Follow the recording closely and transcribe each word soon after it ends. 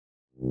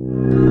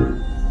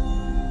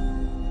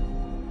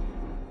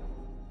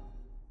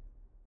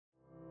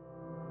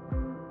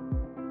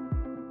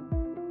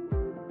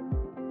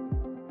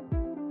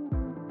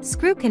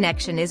screw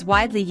connection is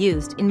widely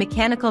used in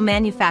mechanical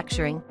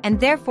manufacturing and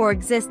therefore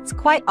exists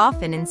quite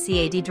often in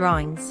CAD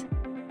drawings.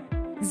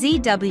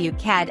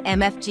 ZWCAD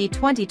MFG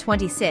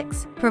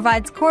 2026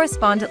 provides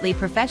correspondently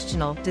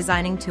professional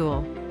designing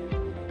tool.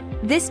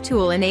 This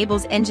tool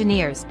enables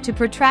engineers to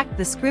protract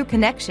the screw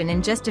connection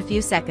in just a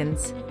few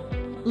seconds.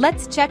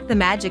 Let's check the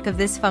magic of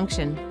this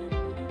function.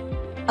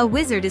 A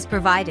wizard is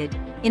provided,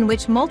 in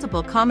which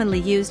multiple commonly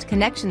used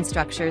connection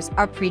structures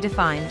are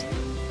predefined.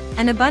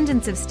 An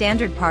abundance of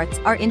standard parts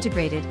are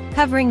integrated,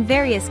 covering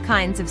various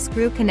kinds of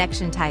screw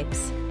connection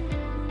types.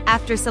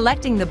 After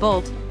selecting the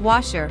bolt,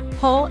 washer,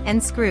 hole,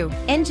 and screw,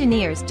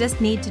 engineers just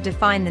need to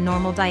define the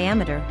normal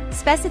diameter.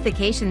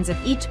 Specifications of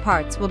each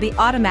parts will be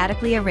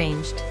automatically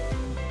arranged.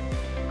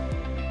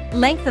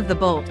 Length of the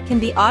bolt can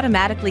be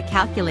automatically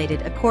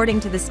calculated according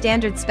to the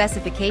standard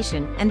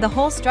specification, and the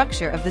whole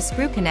structure of the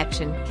screw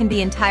connection can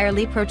be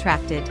entirely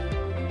protracted.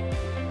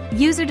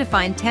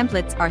 User-defined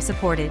templates are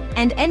supported,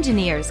 and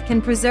engineers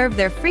can preserve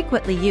their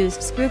frequently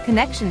used screw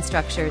connection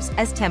structures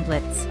as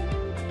templates.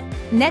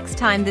 Next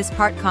time this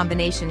part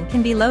combination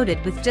can be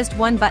loaded with just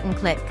one button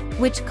click,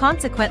 which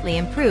consequently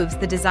improves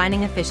the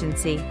designing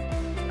efficiency.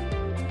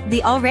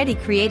 The already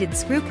created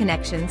screw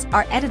connections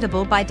are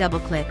editable by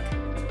double-click.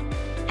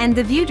 And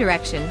the view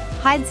direction,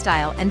 hide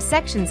style, and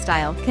section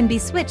style can be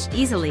switched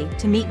easily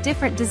to meet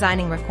different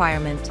designing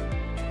requirements.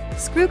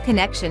 Screw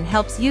connection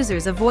helps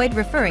users avoid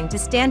referring to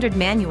standard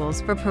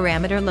manuals for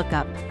parameter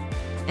lookup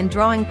and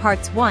drawing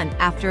parts one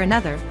after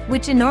another,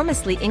 which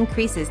enormously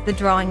increases the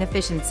drawing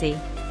efficiency.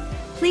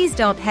 Please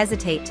don't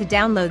hesitate to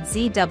download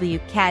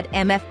ZWCAD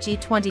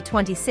MFG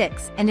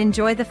 2026 and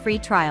enjoy the free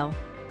trial.